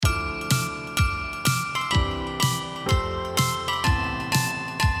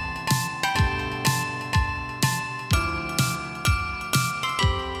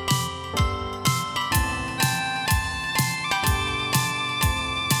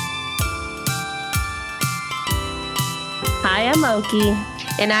I am Oki.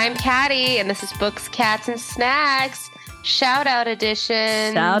 And I'm Caddy, and this is Books, Cats, and Snacks. Shoutout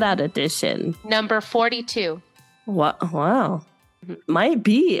edition. Shoutout edition. Number 42. Wow. Might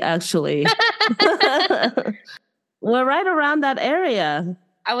be, actually. We're right around that area.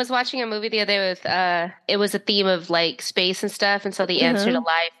 I was watching a movie the other day with, it was a theme of like space and stuff, and so the answer to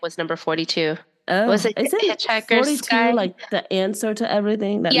life was number 42. Oh, was it is it Hitchhiker's 42 Sky? like the answer to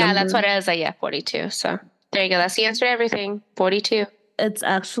everything? Yeah, number? That's what it is. Yeah, 42. So there you go. That's the answer to everything. 42. It's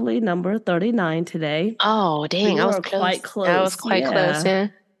actually number 39 today. Oh, dang. I was quite close. I was quite close, yeah.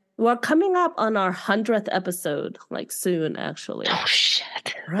 We're coming up on our 100th episode, like soon, actually. Oh,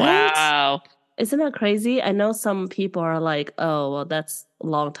 shit. Right? Wow. Isn't that crazy? I know some people are like, oh, well, that's a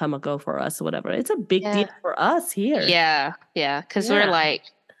long time ago for us or whatever. It's a big deal for us here. Yeah, because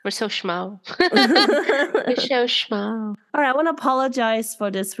we're so schmo. We're so schmo. All right, I want to apologize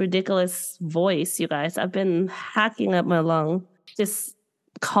for this ridiculous voice, you guys. I've been hacking up my lung, just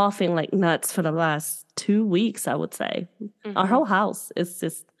coughing like nuts for the last 2 weeks, I would say. Mm-hmm. Our whole house is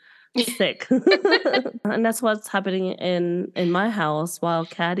just sick. And that's what's happening in my house while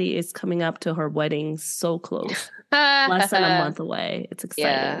Caddy is coming up to her wedding so close. Less than a month away. It's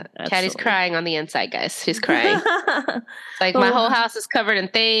exciting. Yeah, Caddy's crying on the inside, guys. She's crying. Like my whole house is covered in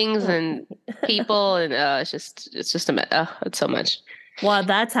things and people, and it's just a mess. It's so much. While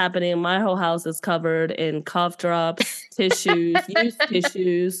that's happening, my whole house is covered in cough drops, tissues, used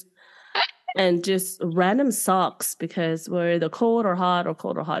tissues, and just random socks because we're either cold or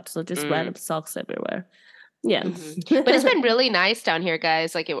hot. So just random socks everywhere. Yeah. Mm-hmm. But it's been really nice down here,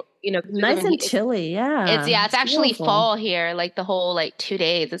 guys. Like, nice and chilly. Yeah. It's actually beautiful. Fall here, like the whole 2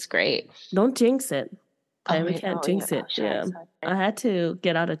 days. It's great. Don't jinx it. We can't jinx it. Yeah. I had to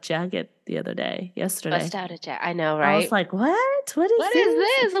get out a jacket the other day, yesterday. Bust out a jacket. I know, right? I was like, what? What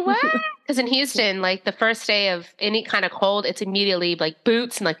is this? What? Because in Houston, the first day of any kind of cold, it's immediately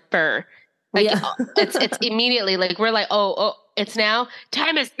boots and fur. It's immediately we're like, oh, it's now.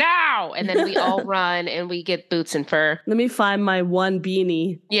 Time is now. And then we all run and we get boots and fur. Let me find my one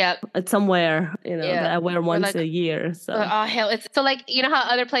beanie. Yep. It's somewhere, that I wear once a year. So. Oh, hell. It's so how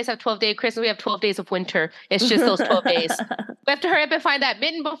other places have 12-day Christmas, we have 12 days of winter. It's just those 12 days. We have to hurry up and find that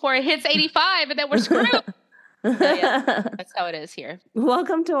mitten before it hits 85 and then we're screwed. So, that's how it is here.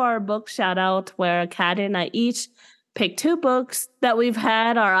 Welcome to our book shout out where Caddy and I each pick 2 books that we've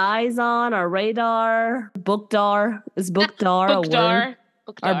had our eyes on, our radar, bookdar. Is bookdar a word?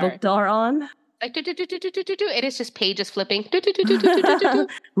 Our bookdar on? It is just pages flipping.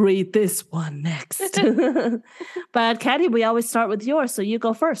 Read this one next. But Caddy, we always start with yours, so you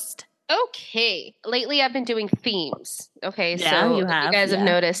go first. Okay. Lately, I've been doing themes. Okay, yeah, so you guys have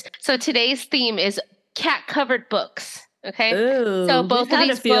noticed. So today's theme is cat-covered books. Okay, ooh, so both of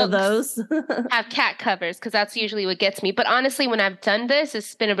these books have cat covers because that's usually what gets me. But honestly, when I've done this,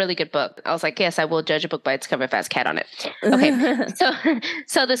 it's been a really good book. I was like, yes, I will judge a book by its cover if it has cat on it. Okay,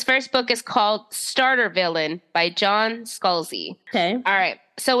 so this first book is called Starter Villain by John Scalzi. Okay, all right.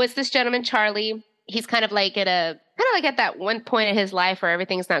 So it's this gentleman Charlie. He's kind of at that one point in his life where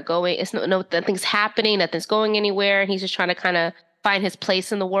everything's not going. Nothing's happening. Nothing's going anywhere, and he's just trying to kind of find his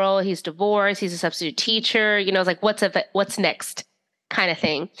place in the world. He's divorced. He's a substitute teacher. It's like, what's next kind of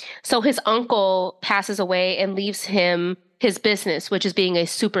thing. So his uncle passes away and leaves him his business, which is being a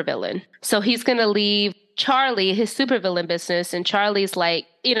supervillain. So he's going to leave Charlie his supervillain business. And Charlie's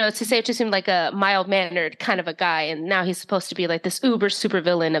to seem like a mild-mannered kind of a guy. And now he's supposed to be this uber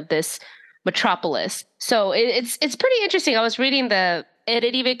supervillain of this metropolis. So it's pretty interesting. I was reading it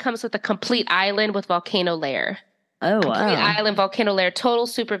even comes with a complete island with volcano lair. Oh, complete wow. island, volcano lair, total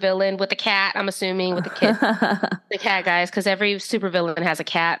supervillain with a cat, I'm assuming, with the kid. The cat, guys, because every supervillain has a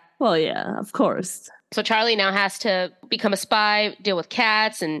cat. Well, yeah, of course. So Charlie now has to become a spy, deal with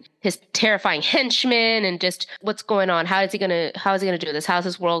cats and his terrifying henchmen and just what's going on. How is he gonna do this? How's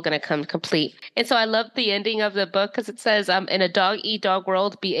his world gonna come complete? And so I love the ending of the book because it says, in a dog-eat-dog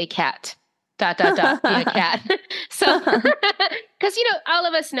world, be a cat. ... be a cat. So, because, all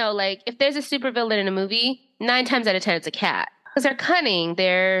of us know, if there's a supervillain in a movie, 9 times out of 10, it's a cat. Because they're cunning,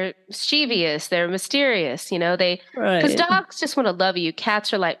 they're mischievous, they're mysterious, because dogs just want to love you.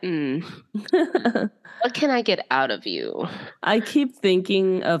 Cats are like, what can I get out of you? I keep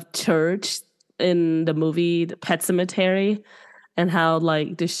thinking of Church in the movie The Pet Cemetery and how,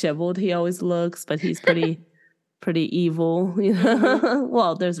 disheveled he always looks, but he's pretty evil,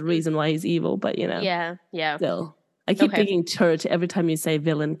 Well, there's a reason why he's evil, but Yeah. Still, I keep thinking Church every time you say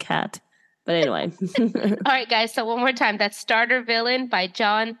villain cat. But anyway. All right, guys. So one more time, that's Starter Villain by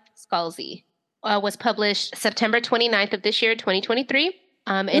John Scalzi. Was published September 29th of this year, 2023.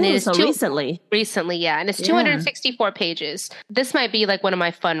 And it is So recently. Recently, yeah. And it's 264 pages. This might be like one of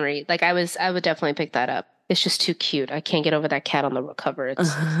my fun reads. Like I would definitely pick that up. It's just too cute. I can't get over that cat on the cover. It's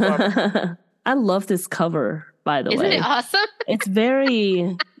adorable. I love this cover, by the way. Isn't it awesome? It's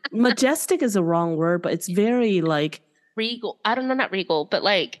very majestic is a wrong word, but it's very like regal. I don't know, not regal, but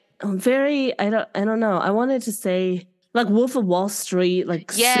like very I don't know. I wanted to say like Wolf of Wall Street,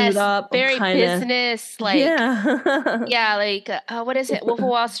 like suit up, very kinda, business, like yeah, like what is it? Wolf of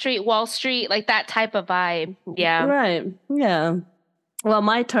Wall Street, like that type of vibe. Yeah, right. Yeah. Well,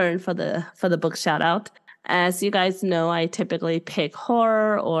 my turn for the book shout out. As you guys know, I typically pick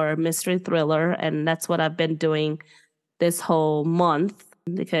horror or mystery thriller, and that's what I've been doing this whole month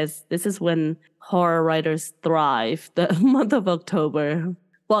because this is when horror writers thrive, the month of October.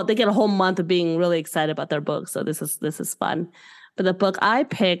 Well, they get a whole month of being really excited about their book, so this is fun. But the book I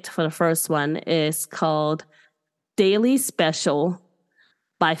picked for the first one is called Daily Special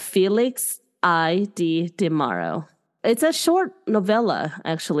by Felix I. D. DeMaro. It's a short novella,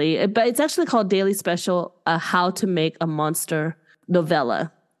 actually, but it's actually called Daily Special, How to Make a Monster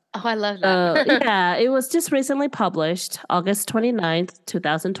novella. Oh, I love that. Yeah, it was just recently published, August 29th,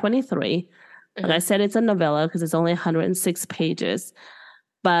 2023. Like I said, it's a novella because it's only 106 pages.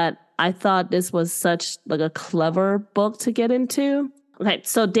 But I thought this was such like a clever book to get into. Okay,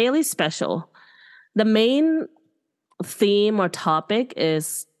 so Daily Special. The main theme or topic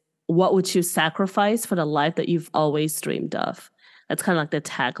is what would you sacrifice for the life that you've always dreamed of? That's kind of like the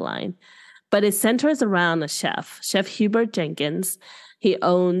tagline. But it centers around a chef, Chef Hubert Jenkins. He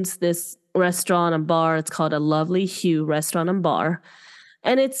owns this restaurant and bar. It's called a Lovely Hue Restaurant and Bar.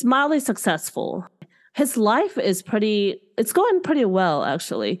 And it's mildly successful. His life is it's going pretty well,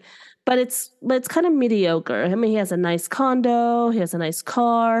 actually. But it's kind of mediocre. I mean, he has a nice condo. He has a nice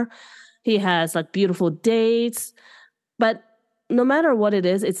car. He has like beautiful dates. But no matter what it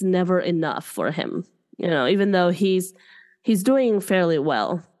is, it's never enough for him. You know, even though he's doing fairly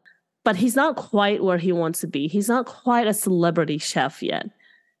well, but he's not quite where he wants to be. He's not quite a celebrity chef yet,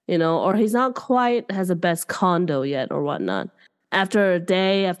 you know, or he's not quite has the best condo yet or whatnot. After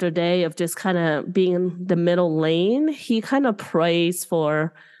day of just kind of being in the middle lane, he kind of prays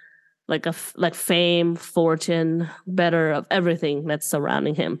for like fame, fortune, better of everything that's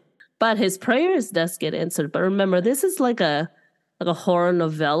surrounding him. But his prayers does get answered. But remember, this is like a horror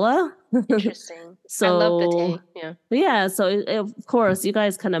novella. Interesting. So, I love the take. Yeah. Yeah. So of course, you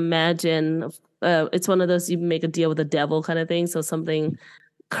guys can imagine. It's one of those you make a deal with the devil kind of thing. So something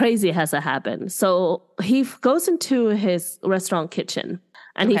crazy has to happen. So he goes into his restaurant kitchen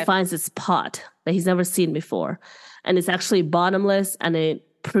and he finds this pot that he's never seen before, and it's actually bottomless, and it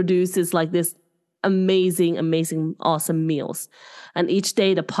produces like this amazing, awesome meals. And each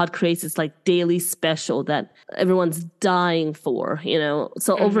day the pot creates this like daily special that everyone's dying for, you know.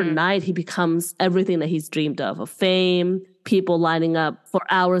 So overnight he becomes everything that he's dreamed of fame, people lining up for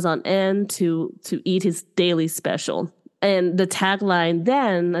hours on end to eat his daily special. And the tagline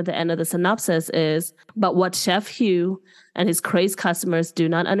then at the end of the synopsis is, but what Chef Hugh and his crazed customers do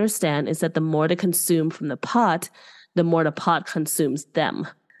not understand is that the more they consume from the pot, the more the pot consumes them.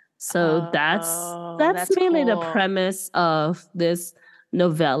 So that's mainly cool. The premise of this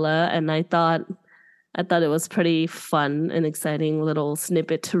novella, and I thought it was pretty fun and exciting little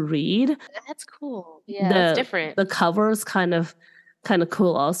snippet to read. That's cool. Yeah, that's different. The cover is kind of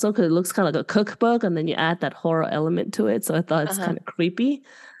cool also because it looks kind of like a cookbook, and then you add that horror element to it. So I thought it's kind of creepy.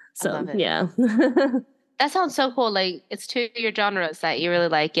 So yeah. That sounds so cool. Like it's two of your genres that you really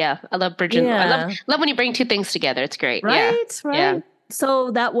like. Yeah, I love bridging. Yeah. I love when you bring two things together. It's great. Right. Yeah.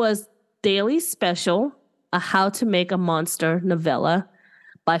 So that was Daily Special, a How to Make a Monster novella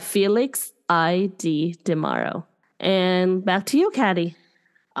by Felix I. D. DeMaro. And back to you, Caddy.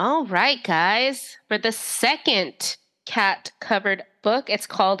 All right, guys. For the second cat-covered book, it's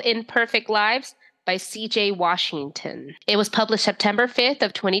called Imperfect Lives by C.J. Washington. It was published September 5th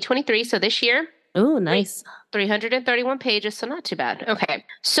of 2023, so this year. Oh, nice. 331 pages, so not too bad. Okay.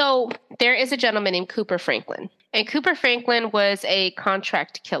 So there is a gentleman named Cooper Franklin. And Cooper Franklin was a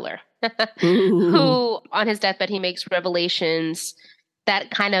contract killer who, on his deathbed, he makes revelations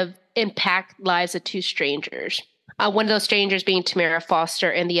that kind of impact lives of two strangers. One of those strangers being Tamara Foster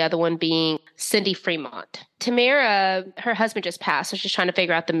and the other one being Cindy Fremont. Tamara, her husband just passed, so she's trying to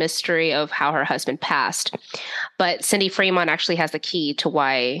figure out the mystery of how her husband passed. But Cindy Fremont actually has the key to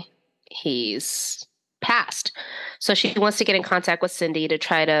why he's passed. So she wants to get in contact with Cindy to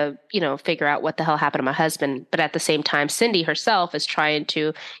try to, figure out what the hell happened to my husband. But at the same time, Cindy herself is trying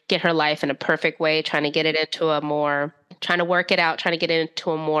to get her life in a perfect way, trying to get it into trying to work it out, trying to get it into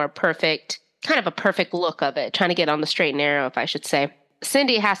a more perfect, kind of a perfect look of it, trying to get on the straight and narrow, if I should say.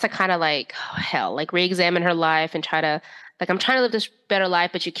 Cindy has to kind of like, oh, hell, like re-examine her life and try to, like, I'm trying to live this better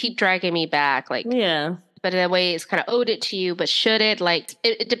life, but you keep dragging me back. Like, Yeah. but in a way it's kind of owed it to you, but should it? Like,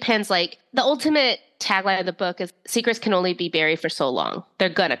 it depends. Like, the ultimate tagline of the book is secrets can only be buried for so long. They're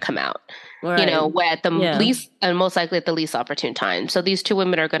gonna come out, you Right. know, at the Yeah. least and most likely at the least opportune time. So these two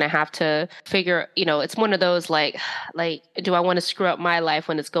women are gonna have to figure, you know, it's one of those like, do I want to screw up my life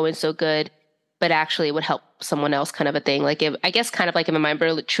when it's going so good, but actually it would help someone else kind of a thing. Like, if, I guess kind of like if I'm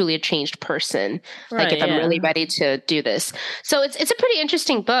really, truly a changed person, Right, like if I'm really ready to do this. So it's a pretty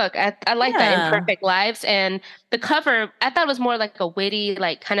interesting book. I like that, Imperfect Lives. And the cover, I thought it was more like a witty,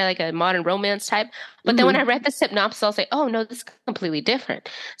 like kind of like a modern romance type. But then when I read the synopsis, I was like, oh no, this is completely different.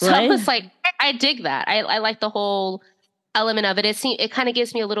 So I was like, I dig that. I like the whole element of it. It kind of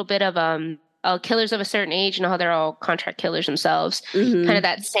gives me a little bit of Killers of a Certain Age, you know how they're all contract killers themselves. Kind of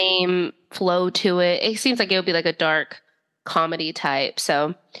that same flow to it. It seems like it would be like a dark comedy type.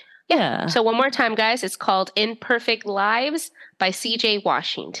 So yeah. So one more time, guys, it's called Imperfect Lives by C.J.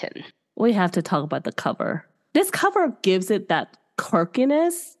 Washington. We have to talk about the cover. This cover gives it that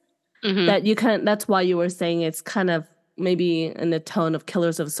quirkiness that you can. That's why you were saying it's kind of maybe in the tone of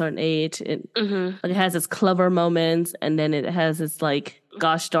Killers of a Certain Age. It has its clever moments, and then it has its like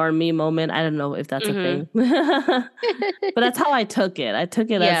gosh darn me moment. I don't know if that's a thing, but that's how I took it. I took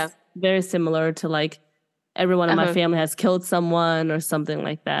it as very similar to like everyone in my family has killed someone or something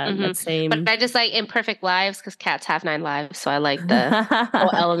like that. That same. But I just like Imperfect Lives because cats have 9 lives, so I like the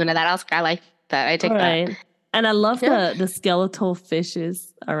whole element of that. I like that. I take that. And I love the skeletal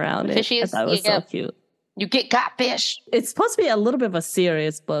fishes around it. I thought it was so cute. You got fish. It's supposed to be a little bit of a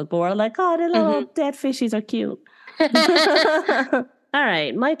serious book, but we're like, oh, the little dead fishies are cute. All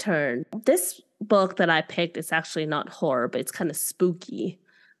right, my turn. This book that I picked is actually not horror, but it's kind of spooky.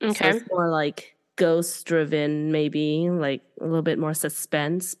 Okay. So it's more like ghost-driven, maybe, like a little bit more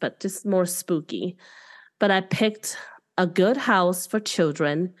suspense, but just more spooky. But I picked A Good House for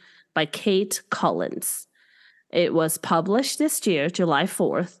Children by Kate Collins. It was published this year, July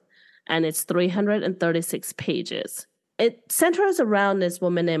 4th, and it's 336 pages. It centers around this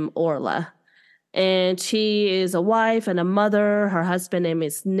woman named Orla. And she is a wife and a mother. Her husband name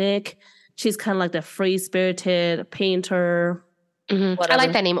is Nick. She's kind of like the free-spirited painter. I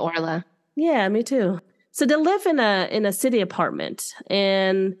like that name, Orla. Yeah, me too. So they live in a city apartment.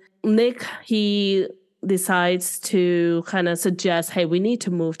 And Nick, he decides to kind of suggest, hey, we need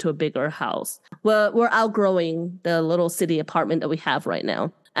to move to a bigger house. Well, we're outgrowing the little city apartment that we have right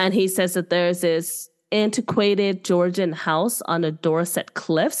now. And he says that there's this antiquated Georgian house on the Dorset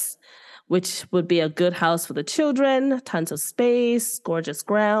Cliffs, which would be a good house for the children, tons of space, gorgeous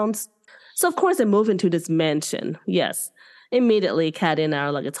grounds. So, of course, they move into this mansion. Yes. Immediately, Kat and I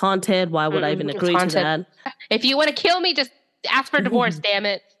are like, it's haunted. Why would I even agree to that? If you want to kill me, just ask for divorce, damn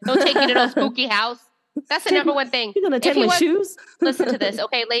it. Don't take me to no spooky house. That's the number one thing. You're going to take my shoes? Listen to this,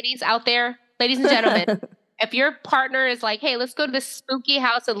 okay, ladies out there, ladies and gentlemen. If your partner is like, hey, let's go to this spooky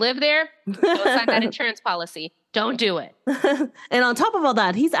house and live there, don't sign that insurance policy. Don't do it. And on top of all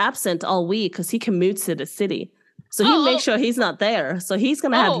that, he's absent all week because he commutes to the city. So he makes sure he's not there. So he's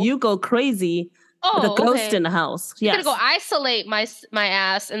going to have you go crazy with a ghost in the house. He's going to go isolate my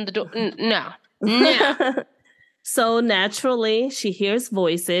ass in the door. No. So naturally, she hears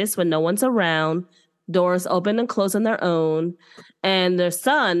voices when no one's around. Doors open and close on their own. And their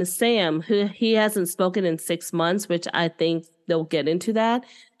son, Sam, who he hasn't spoken in 6 months, which I think they'll get into that.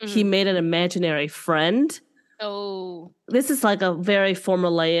 He made an imaginary friend. Oh. This is like a very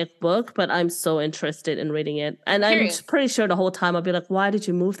formulaic book, but I'm so interested in reading it. And I'm pretty sure the whole time I'll be like, why did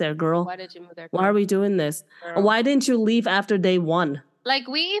you move there, girl? Why did you move there, girl? Why are we doing this? Girl. Why didn't you leave after day 1? Like,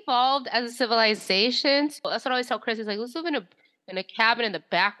 we evolved as a civilization. That's what I always tell Chris. He's like, let's live in a cabin in the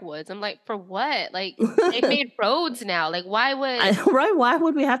backwoods. I'm like, for what? Like, they've made roads now. Like, why would... why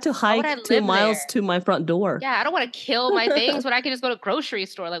would we have to hike 2 miles to my front door? Yeah, I don't want to kill my things when I can just go to a grocery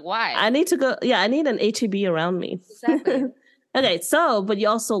store. Like, why? I need to go... Yeah, I need an HEB around me. Exactly. Okay, so, but you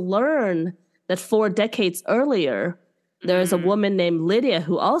also learn that 4 decades earlier, there's a woman named Lydia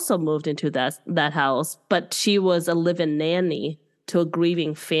who also moved into that house, but she was a live-in nanny to a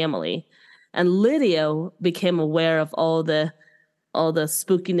grieving family. And Lydia became aware of all the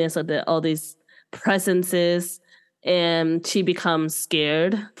spookiness of all these presences, and she becomes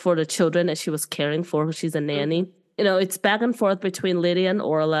scared for the children that she was caring for. She's a nanny. You know, it's back and forth between Lydia and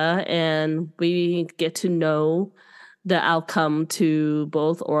Orla, and we get to know the outcome to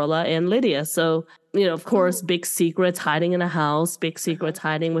both Orla and Lydia. So, you know, of course, big secrets hiding in a house, big secrets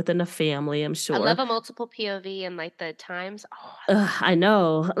hiding within a family, I'm sure. I love a multiple POV and like the times. I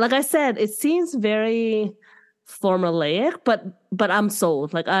know. Like I said, it seems very formulaic, but I'm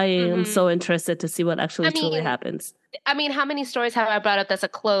sold. Like I am so interested to see what actually truly happens. I mean, how many stories have I brought up that's a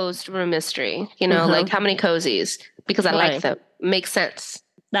closed room mystery? You know, like how many cozies? Because I like them. Makes sense.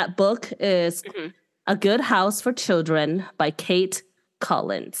 That book is A Good House for Children by Kate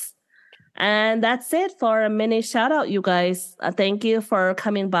Collins. And that's it for a mini shout out, you guys. Thank you for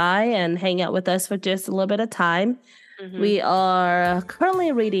coming by and hanging out with us for just a little bit of time. We are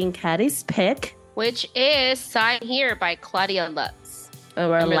currently reading Caddy's Pick, which is Sign Here by Claudia Lutz.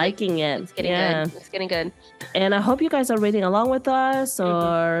 And we're liking it. It's getting good. It's getting good. And I hope you guys are reading along with us,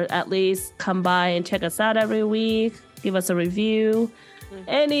 or at least come by and check us out every week. Give us a review.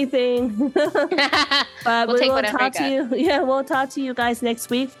 Anything. But we'll will talk to you. Yeah, we'll talk to you guys next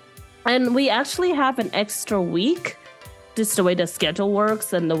week. And we actually have an extra week. Just the way the schedule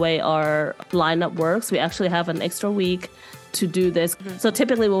works and the way our lineup works, we actually have an extra week to do this. So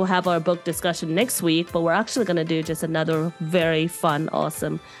typically we'll have our book discussion next week, but we're actually going to do just another very fun,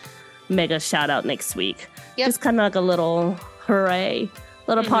 awesome mega shout out next week. Just kind of like a little hooray,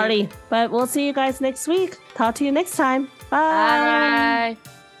 little party. But we'll see you guys next week. Talk to you next time. Bye.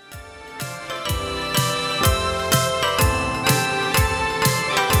 Bye.